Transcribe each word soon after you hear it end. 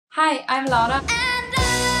Hi, I'm Laura.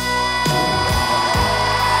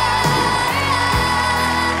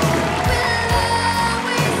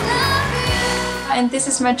 And this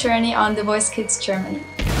is my journey on The Voice Kids Germany.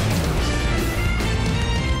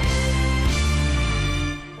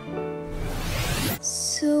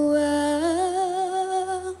 So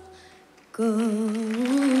I'll go, but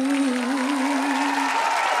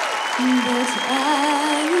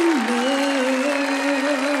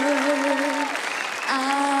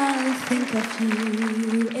I think of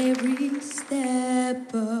you every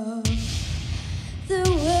step of the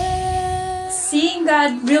way. Seeing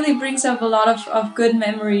that really brings up a lot of good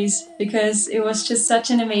memories because it was just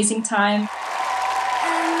such an amazing time.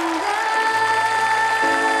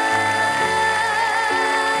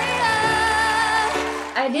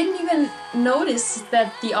 I didn't even notice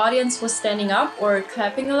that the audience was standing up or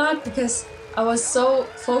clapping a lot because I was so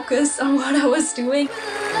focused on what I was doing.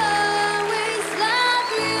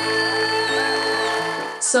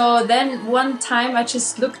 So then one time I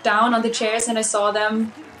just looked down on the chairs and I saw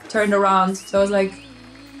them turned around. So I was like,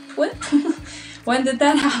 what? When did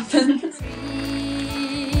that happen?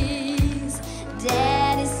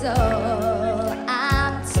 That is all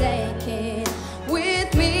I'm taking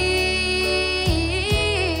with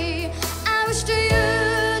me. I wish to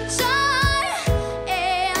you joy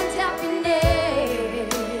and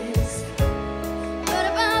happiness. But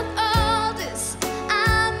about all this,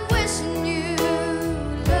 I'm wishing you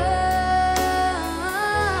love.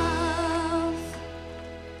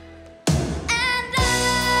 And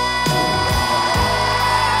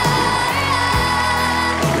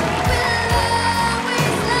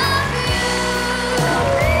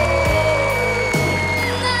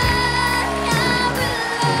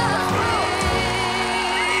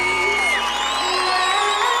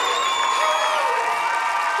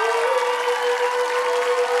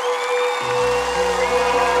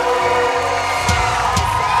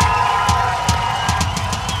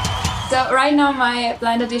So right now my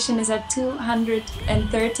Blind Audition is at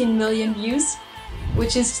 213 million views,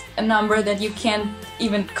 which is a number that you can't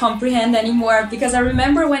even comprehend anymore, because I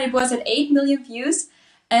remember when it was at 8 million views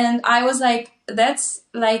and I was like, that's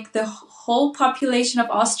like the whole population of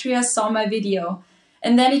Austria saw my video.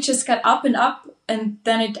 And then it just got up and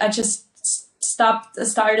then I just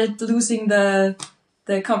started losing the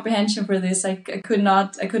comprehension for this. I could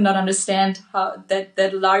not understand how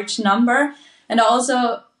that large number. And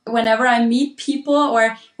also, whenever I meet people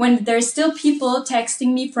or when there's still people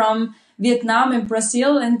texting me from Vietnam and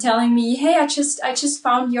Brazil and telling me, hey, I just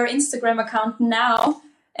found your Instagram account now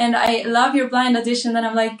and I love your Blind Audition, and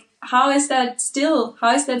I'm like, how is that still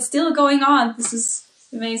going on? This is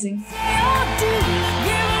amazing.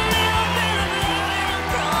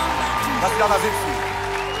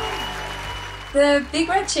 The big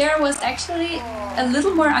red chair was actually a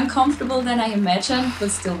little more uncomfortable than I imagined, but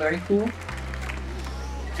still very cool.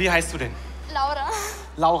 Wie heißt du denn? Laura.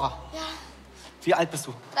 Laura. Ja. Wie alt bist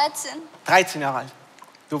du? 13. 13 Jahre alt.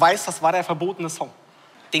 Du weißt, das war der verbotene Song.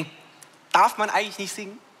 Den darf man eigentlich nicht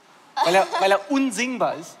singen, weil er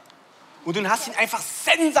unsingbar ist. Und du hast ihn einfach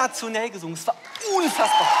sensationell gesungen. Es war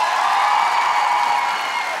unfassbar.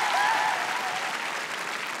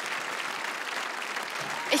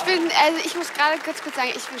 Ich muss gerade kurz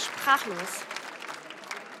sagen, ich bin sprachlos.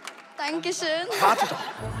 Dankeschön. Warte doch.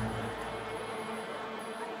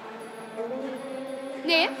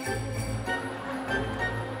 Nee.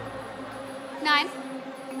 Nein.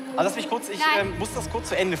 Also lass mich kurz, ich muss das kurz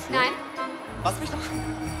zu Ende führen. Nein. Lass mich doch.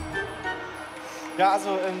 Ja,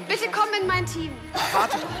 also... Bitte komm in mein Team.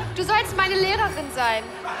 Warte doch. Du sollst meine Lehrerin sein.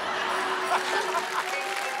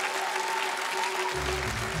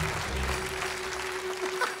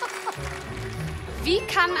 Wie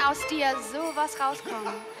kann aus dir sowas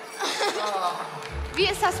rauskommen? Wie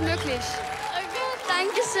ist das möglich? Okay,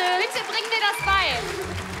 Dankeschön. Bitte bring mir das bei.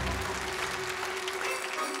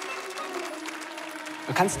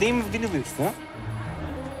 Du kannst nehmen, wie du willst, ne?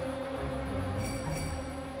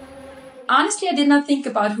 Honestly, I did not think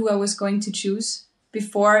about who I was going to choose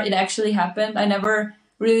before it actually happened. I never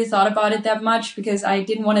really thought about it that much because I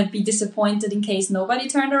didn't want to be disappointed in case nobody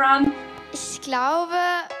turned around. Ich glaube,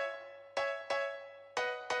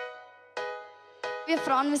 wir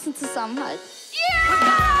Frauen müssen zusammenhalten.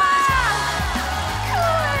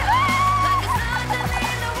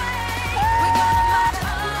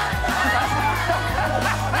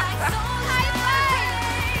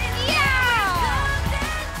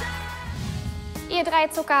 Ihr drei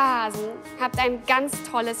Zuckerhasen habt ein ganz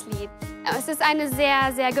tolles Lied. Es ist eine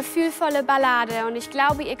sehr, sehr gefühlvolle Ballade und ich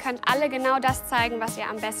glaube, ihr könnt alle genau das zeigen, was ihr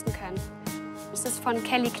am besten könnt. Es ist von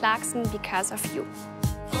Clarkson, Because of You.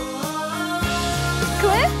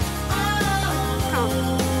 cool? Komm.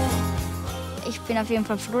 Ich bin auf jeden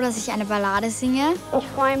Fall froh, dass ich eine Ballade singe. Ich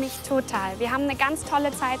freue mich total. Wir haben eine ganz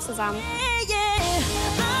tolle Zeit zusammen.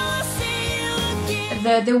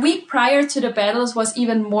 The week prior to the battles was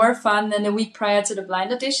even more fun than the week prior to the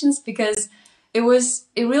blind auditions, because it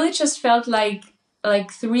really just felt like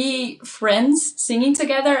three friends singing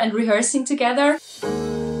together and rehearsing together.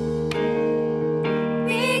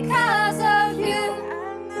 Because of you,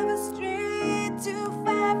 I never strayed too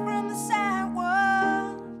far from the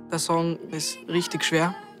sidewalk. Der Song ist richtig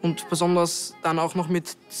schwer und besonders dann auch noch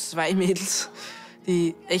mit zwei Mädels,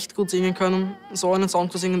 die echt gut singen können. So einen Song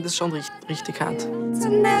zu singen, das ist schon richtig hart. To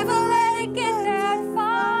never let it get that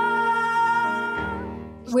far.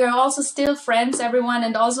 We are also still friends, everyone,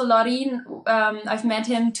 and also Auditon. I've met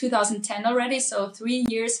him 2010 already, so 3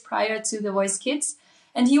 years prior to The Voice Kids.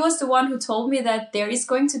 And he was the one who told me that there is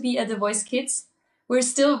going to be a The Voice Kids. We're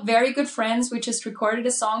still very good friends. We just recorded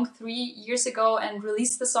a song 3 years ago and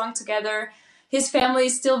released the song together. His family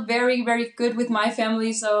is still very, very good with my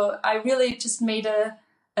family, so I really just made a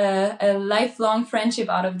lifelong friendship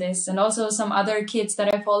out of this. And also some other kids that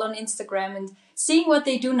I follow on Instagram, and seeing what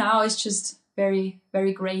they do now is just very,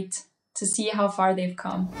 very great to see how far they've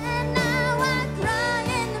come. And now I cry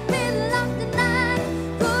in the middle of the night.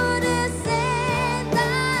 Could have said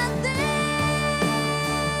that thing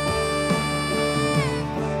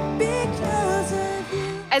because of you.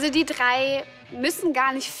 Also die drei müssen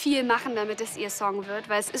gar nicht viel machen, damit es ihr Song wird,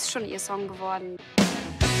 weil es ist schon ihr Song geworden.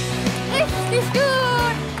 Richtig gut.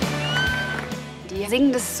 Die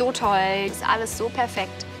singen das so toll, ist alles so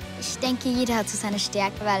perfekt. Ich denke, jeder hat so seine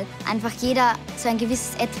Stärke, weil einfach jeder so ein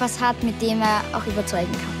gewisses Etwas hat, mit dem er auch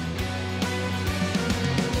überzeugen kann.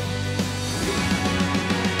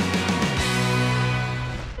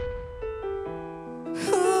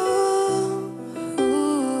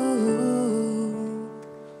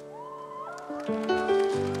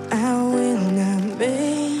 I will not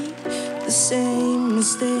make the same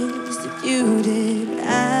mistakes that you did.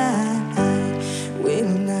 I will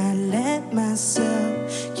not let myself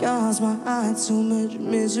cause my heart so much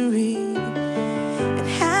misery. And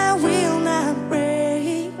I will not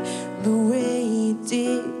break the way you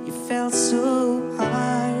did. You felt so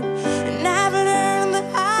hard. And I've learned the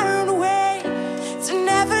hard way to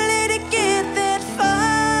never let it get that far.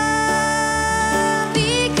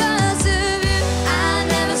 Because of you, I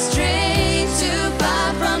never strayed too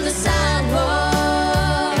far from the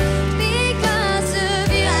sidewalk. Because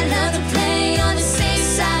of you, I love to play on the safe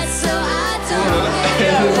side, so I don't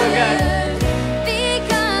get hurt.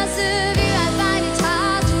 Because of you, I find it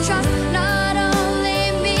hard to trust not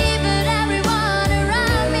only me, but everyone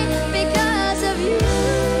around me. Because of you,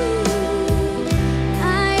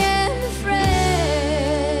 I am afraid.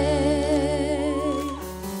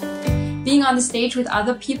 Being on the stage with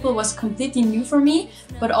other people was completely new for me,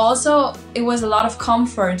 but also it was a lot of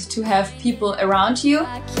comfort to have people around you.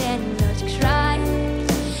 I cannot cry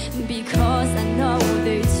because I know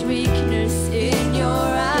there's weakness in your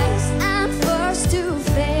eyes. I'm forced to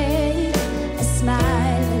fake a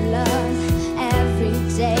smile and love every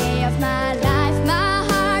day of my life. My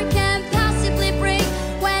heart can't possibly break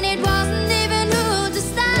when it wasn't even who to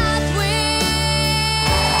start with.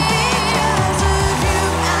 Because of you,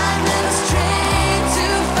 I never strayed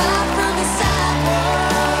too far from the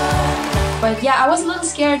sidewalk. But yeah, I was a little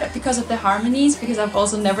scared because of the harmonies, because I've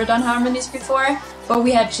also never done harmonies before. But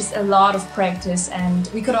we had just a lot of practice, and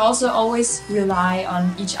we could also always rely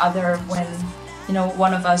on each other when, you know,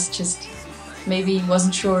 one of us just maybe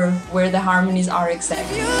wasn't sure where the harmonies are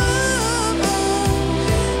exactly. I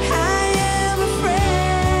am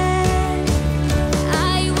afraid.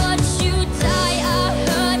 I watch you die, I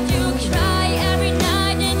heard you cry every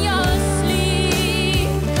night in your sleep.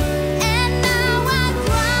 And now I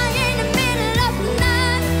cry in the middle of the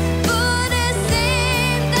night for the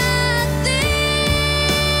same that thing.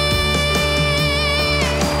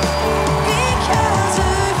 Because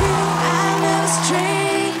of you, I never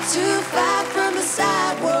strayed too far from the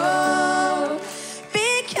sidewalk.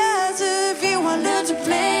 Because of you, I learned to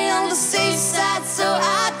play on the safe side so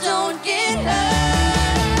I don't get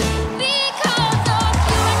hurt. Because of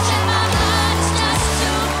you, I try my hardest just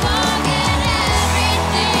to forget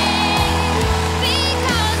everything.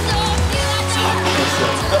 Because of you, I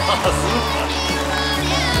don't anyone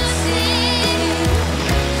else sing.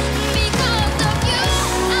 Because of you,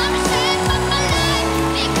 I'm ashamed of my life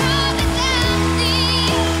because it's empty.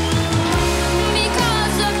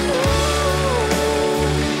 Because of you,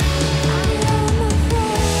 I am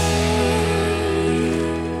afraid.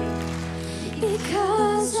 Because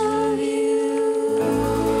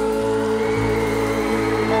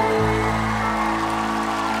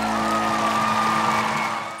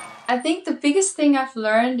I think the biggest thing I've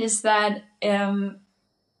learned is that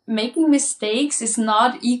making mistakes is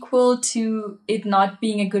not equal to it not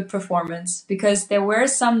being a good performance, because there were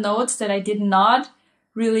some notes that I did not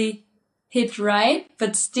really hit right,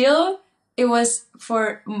 but still it was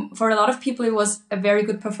for a lot of people it was a very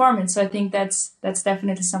good performance. So I think that's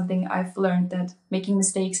definitely something I've learned, that making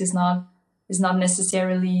mistakes does not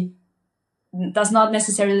necessarily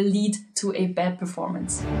lead to a bad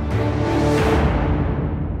performance.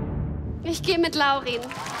 Ich gehe mit Laurin.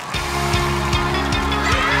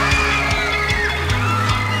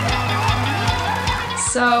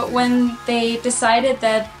 So when they decided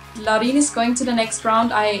that Laurin is going to the next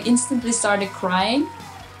round, I instantly started crying.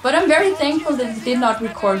 But I'm very thankful that they did not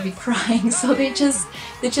record me crying. So they just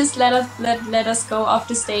let us go off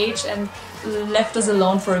the stage and left us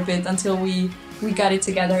alone for a bit until we got it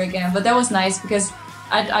together again. But that was nice, because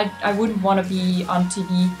I wouldn't want to be on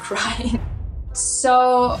TV crying.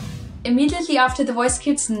 So immediately after The Voice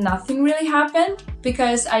Kids, nothing really happened,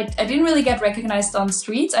 because I didn't really get recognized on the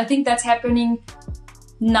streets. I think that's happening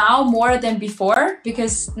now more than before,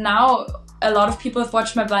 because now a lot of people have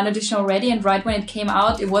watched my blind audition already, and right when it came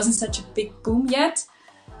out, it wasn't such a big boom yet.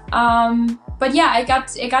 But yeah, I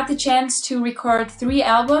got the chance to record 3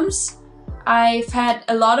 albums. I've had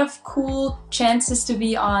a lot of cool chances to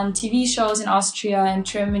be on TV shows in Austria and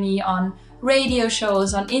Germany, on radio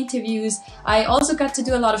shows, on interviews. I also got to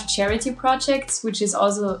do a lot of charity projects, which is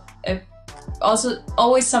also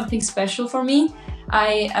always something special for me.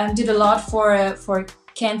 I did a lot for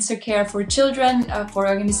cancer care for children, for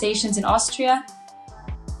organizations in Austria.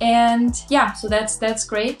 And yeah, so that's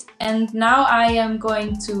great. And now I am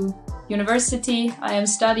going to university. I am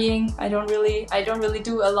studying. I don't really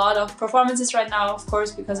do a lot of performances right now, of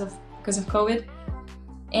course, because of COVID.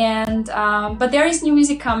 And but there is new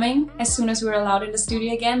music coming as soon as we're allowed in the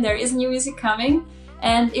studio again. There is new music coming,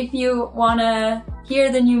 and if you wanna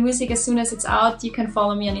hear the new music as soon as it's out, you can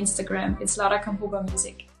follow me on Instagram. It's Kamhuber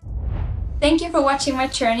Music. Thank you for watching my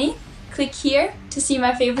journey. Click here to see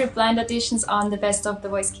my favorite blind auditions on the Best of The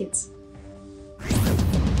Voice Kids.